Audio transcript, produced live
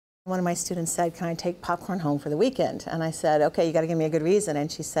One of my students said, "Can I take popcorn home for the weekend?" And I said, "Okay, you got to give me a good reason."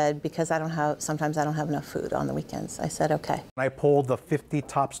 And she said, "Because sometimes I don't have enough food on the weekends." I said, "Okay." I polled the 50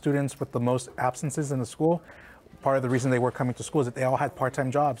 top students with the most absences in the school. Part of the reason they were coming to school is that they all had part-time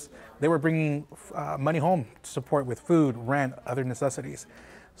jobs. They were bringing money home to support with food, rent, other necessities.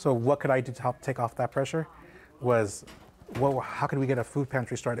 So what could I do to help take off that pressure was, well, how could we get a food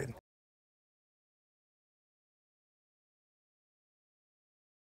pantry started?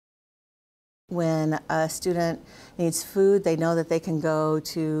 When a student needs food, they know that they can go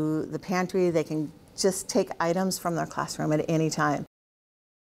to the pantry, they can just take items from their classroom at any time.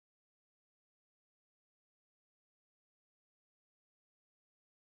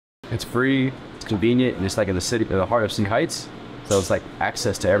 It's free, it's convenient, and it's like in the heart of City Heights. So it's like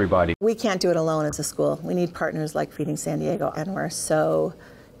access to everybody. We can't do it alone as a school. We need partners like Feeding San Diego, and we're so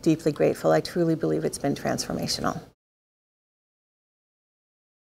deeply grateful. I truly believe it's been transformational.